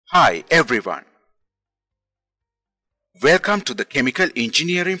Hi everyone. Welcome to the Chemical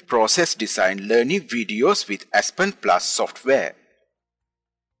Engineering Process Design Learning videos with Aspen Plus Software.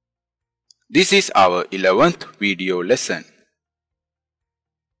 This is our 11th video lesson.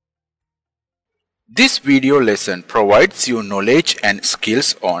 This video lesson provides you knowledge and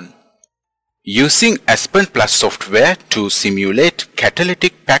skills on using Aspen Plus Software to simulate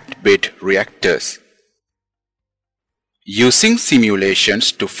catalytic packed bed reactors, using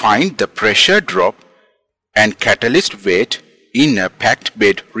simulations to find the pressure drop and catalyst weight in a packed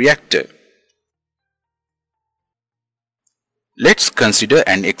bed reactor. Let's consider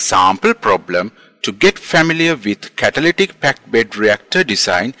an example problem to get familiar with catalytic packed bed reactor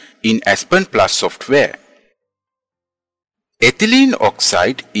design in Aspen Plus Software. Ethylene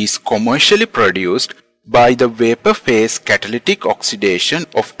oxide is commercially produced by the vapor phase catalytic oxidation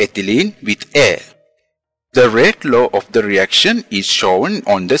of ethylene with air. The rate law of the reaction is shown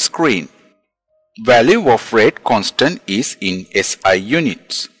on the screen. Value of rate constant is in SI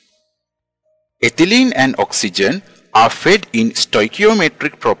units. Ethylene and oxygen are fed in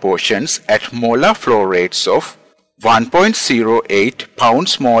stoichiometric proportions at molar flow rates of 1.08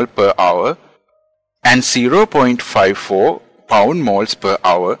 pound-mole per hour and 0.54 pound-moles per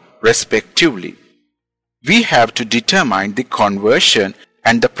hour respectively. We have to determine the conversion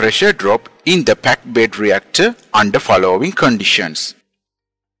and the pressure drop in the packed bed reactor under following conditions.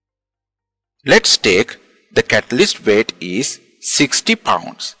 Let's take the catalyst weight is 60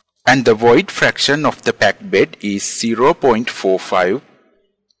 pounds and the void fraction of the packed bed is 0.45,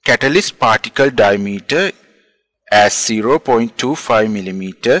 catalyst particle diameter as 0.25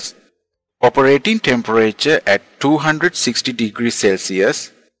 millimeters, operating temperature at 260 degrees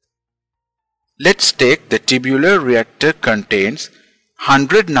Celsius. Let's take the tubular reactor contains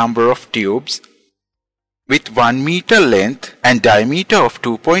 100 number of tubes with 1 meter length and diameter of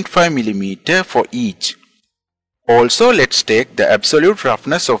 2.5 millimeter for each. Also, let's take the absolute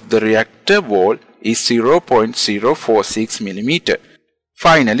roughness of the reactor wall is 0.046 millimeter.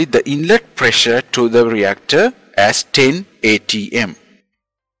 Finally, the inlet pressure to the reactor as 10 atm.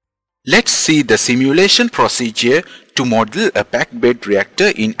 Let's see the simulation procedure to model a packed bed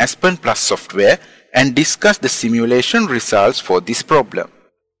reactor in Aspen Plus Software and discuss the simulation results for this problem.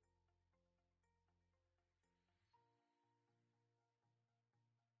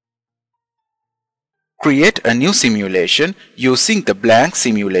 Create a new simulation using the blank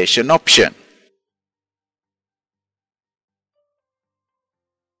simulation option.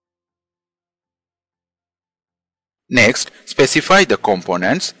 Next, specify the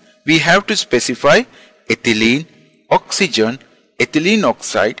components. We have to specify ethylene, oxygen, ethylene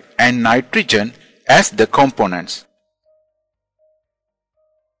oxide and nitrogen as the components.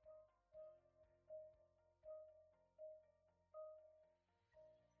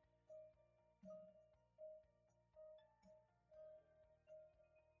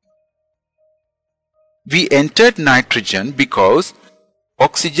 We entered nitrogen because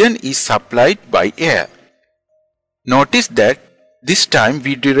oxygen is supplied by air. Notice that this time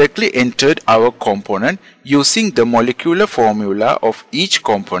we directly entered our component using the molecular formula of each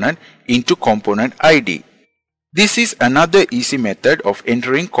component into component ID. This is another easy method of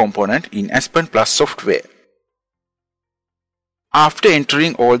entering component in Aspen Plus Software. After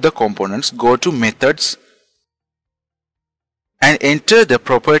entering all the components, go to Methods and enter the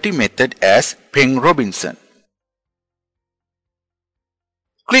property method as Peng-Robinson.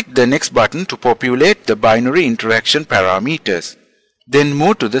 Click the Next button to populate the binary interaction parameters. Then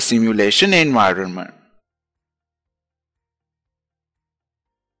move to the simulation environment.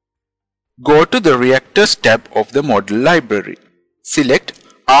 Go to the Reactors tab of the model library. Select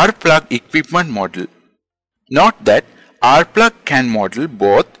R-Plug Equipment Model. Note that R-Plug can model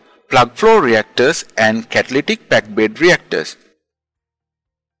both plug flow reactors and catalytic packed bed reactors.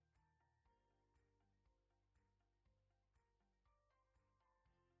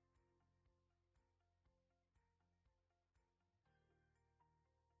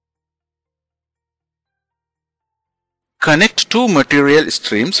 Connect two material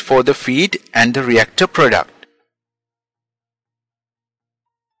streams for the feed and the reactor product.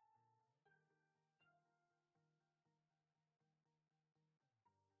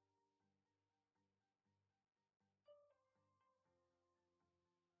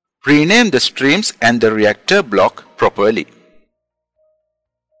 Rename the streams and the reactor block properly.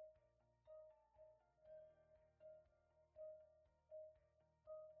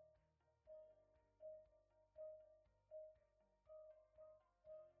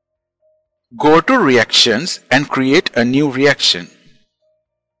 Go to Reactions and create a new reaction.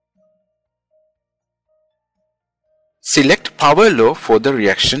 Select power law for the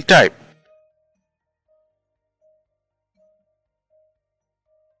reaction type.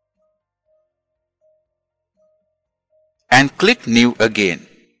 And click New again.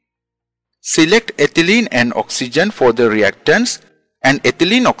 Select ethylene and oxygen for the reactants and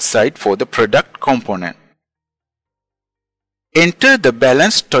ethylene oxide for the product component. Enter the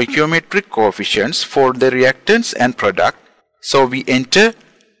balanced stoichiometric coefficients for the reactants and product. So we enter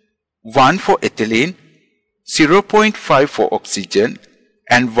 1 for ethylene, 0.5 for oxygen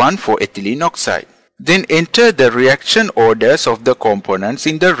and 1 for ethylene oxide. Then enter the reaction orders of the components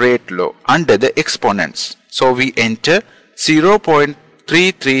in the rate law under the exponents. So we enter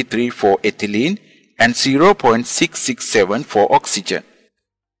 0.333 for ethylene and 0.667 for oxygen.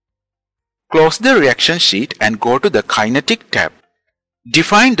 Close the reaction sheet and go to the Kinetic tab.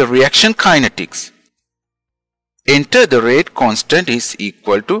 Define the reaction kinetics. Enter the rate constant is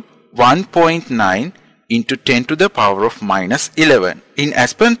equal to 1.9 into 10 to the power of minus 11. In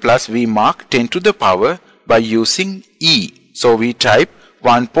Aspen Plus we mark 10 to the power by using E. So we type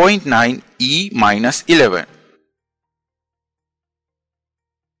 1.9 E minus 11.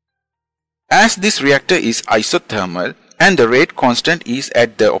 As this reactor is isothermal and the rate constant is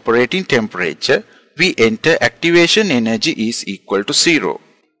at the operating temperature, we enter activation energy is equal to 0.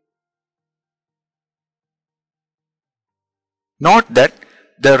 Note that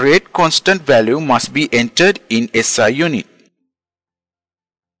the rate constant value must be entered in SI unit.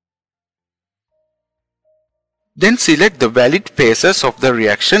 Then select the valid phases of the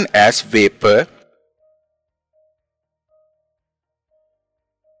reaction as vapor,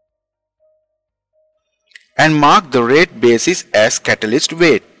 and mark the rate basis as catalyst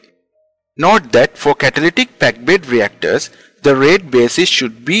weight. Note that for catalytic packed bed reactors, the rate basis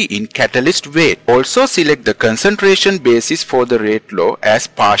should be in catalyst weight. Also select the concentration basis for the rate law as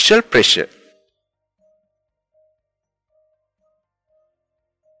partial pressure.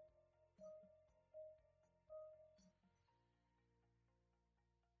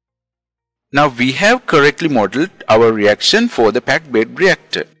 Now we have correctly modeled our reaction for the packed bed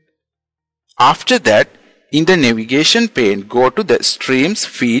reactor. After that, in the navigation pane, go to the Streams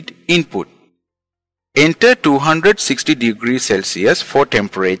Feed Input. Enter 260 degrees Celsius for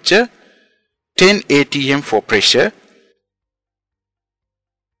temperature, 10 atm for pressure,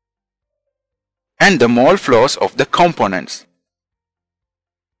 and the mole flows of the components.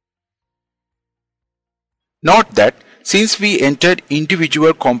 Note that since we entered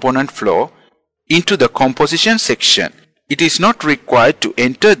individual component flow into the composition section, it is not required to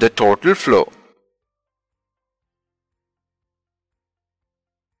enter the total flow.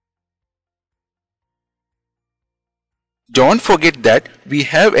 Don't forget that we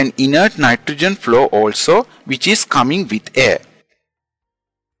have an inert nitrogen flow also, which is coming with air.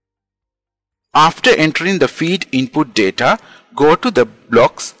 After entering the feed input data, go to the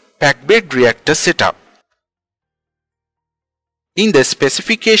blocks Packed Bed Reactor Setup. In the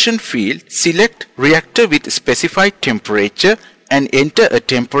specification field, select reactor with specified temperature and enter a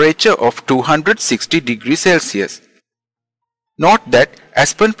temperature of 260 degrees Celsius. Note that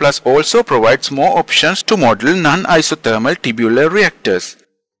Aspen Plus also provides more options to model non-isothermal tubular reactors.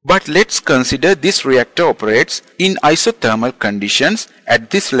 But let's consider this reactor operates in isothermal conditions at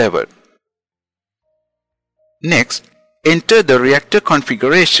this level. Next, enter the reactor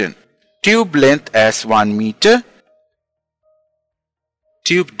configuration. Tube length as 1 meter,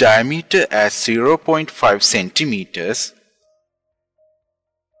 tube diameter as 0.5 centimeters,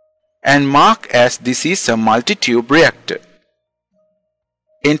 and mark as this is a multi-tube reactor.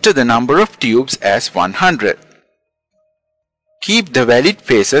 Enter the number of tubes as 100. Keep the valid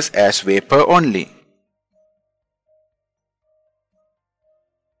phases as vapor only.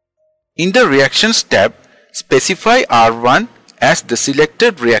 In the Reactions tab, specify R1 as the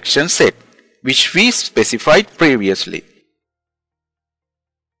selected reaction set, which we specified previously.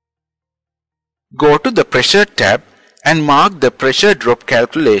 Go to the Pressure tab and mark the pressure drop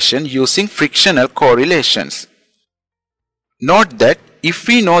calculation using frictional correlations. Note that if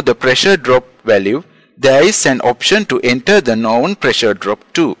we know the pressure drop value, there is an option to enter the known pressure drop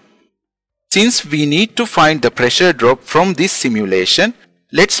too. Since we need to find the pressure drop from this simulation,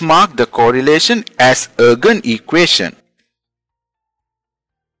 let's mark the correlation as Ergun equation.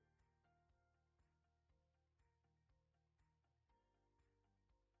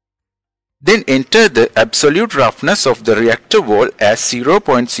 Then enter the absolute roughness of the reactor wall as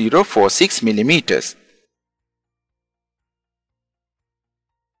 0.046 mm.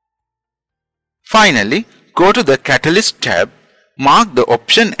 Finally, go to the Catalyst tab, mark the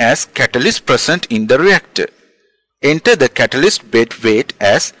option as catalyst present in the reactor. Enter the catalyst bed weight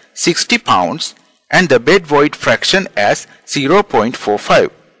as 60 pounds and the bed void fraction as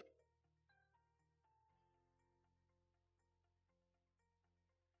 0.45.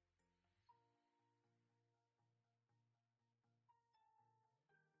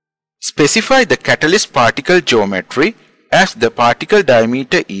 Specify the catalyst particle geometry as the particle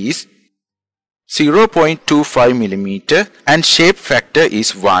diameter is 0.25 mm and shape factor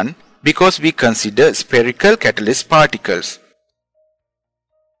is 1 because we consider spherical catalyst particles.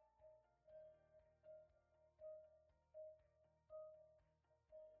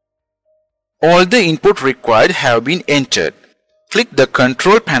 All the input required have been entered. Click the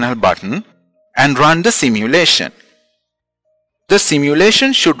Control Panel button and run the simulation. The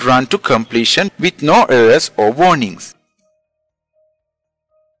simulation should run to completion with no errors or warnings.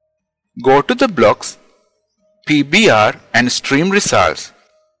 Go to the blocks, PBR and stream results.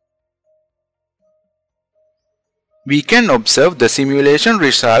 We can observe the simulation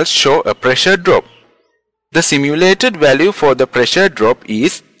results show a pressure drop. The simulated value for the pressure drop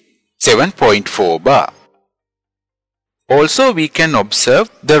is 7.4 bar. Also, we can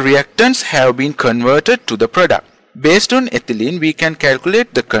observe the reactants have been converted to the product. Based on ethylene, we can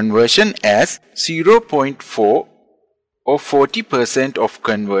calculate the conversion as 0.4 or 40% of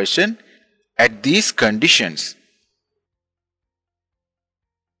conversion at these conditions.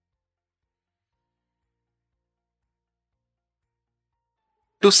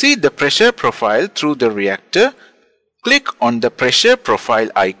 To see the pressure profile through the reactor, click on the pressure profile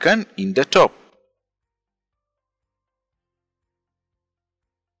icon in the top.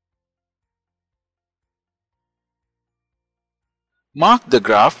 Mark the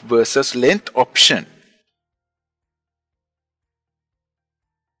graph versus length option.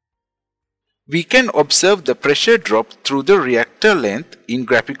 We can observe the pressure drop through the reactor length in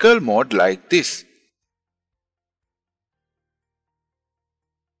graphical mode like this.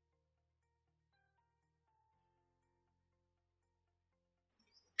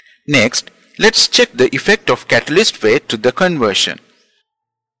 Next, let's check the effect of catalyst weight to the conversion.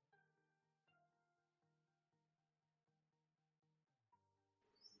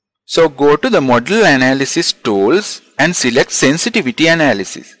 So go to the Model Analysis Tools and select Sensitivity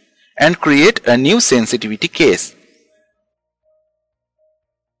Analysis and create a new sensitivity case.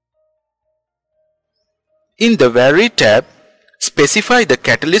 In the Vary tab, specify the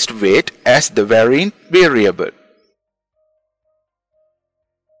catalyst weight as the varying variable.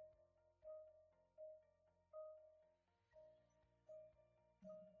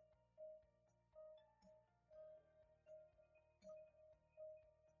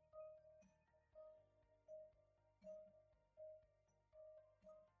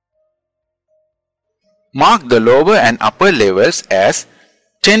 Mark the lower and upper levels as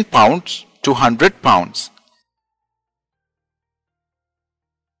 10 pounds to 100 pounds.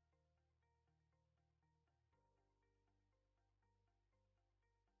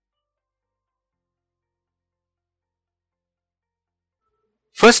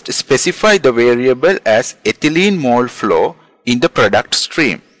 First, specify the variable as ethylene mole flow in the product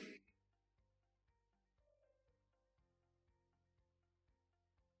stream.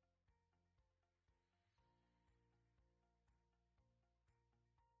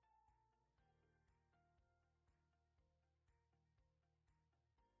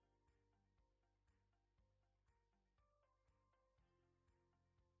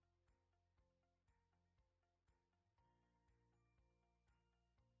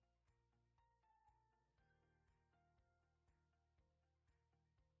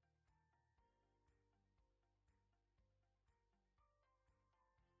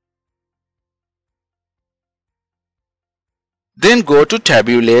 Then go to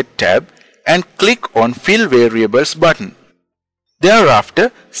Tabulate tab and click on Fill Variables button.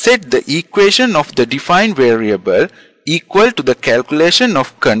 Thereafter, set the equation of the defined variable equal to the calculation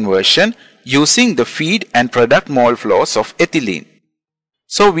of conversion using the feed and product mole flows of ethylene.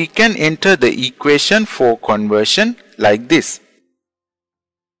 So we can enter the equation for conversion like this.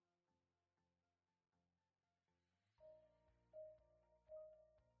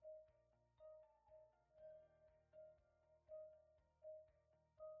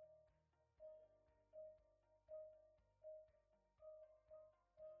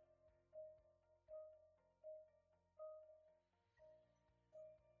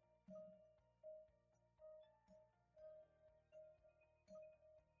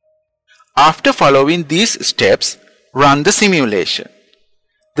 After following these steps, run the simulation.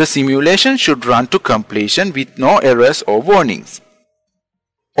 The simulation should run to completion with no errors or warnings.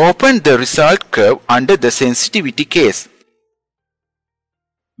 Open the result curve under the sensitivity case.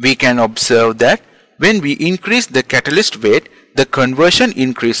 We can observe that when we increase the catalyst weight, the conversion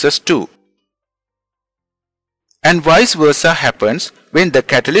increases too. and vice versa happens when the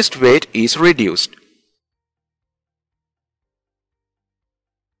catalyst weight is reduced.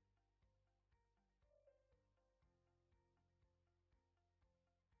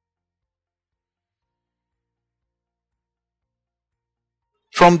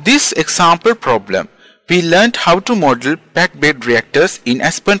 From this example problem, we learned how to model packed bed reactors in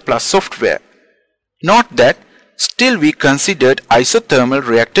Aspen Plus Software. Note that still we considered isothermal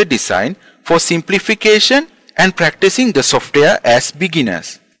reactor design for simplification and practicing the software as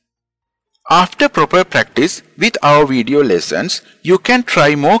beginners. After proper practice with our video lessons, you can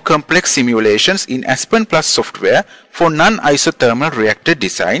try more complex simulations in Aspen Plus Software for non-isothermal reactor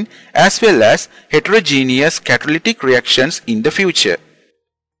design as well as heterogeneous catalytic reactions in the future.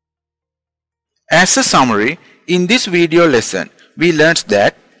 As a summary, in this video lesson, we learned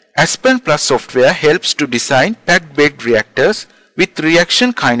that Aspen Plus Software helps to design packed bed reactors with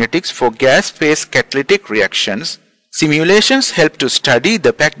reaction kinetics for gas-phase catalytic reactions. Simulations help to study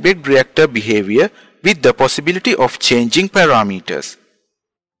the packed bed reactor behavior with the possibility of changing parameters.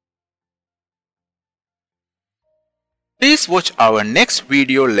 Please watch our next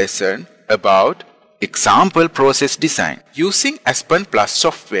video lesson about example process design using Aspen Plus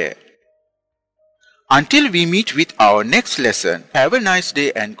Software. Until we meet with our next lesson, have a nice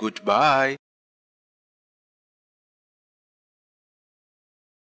day and goodbye.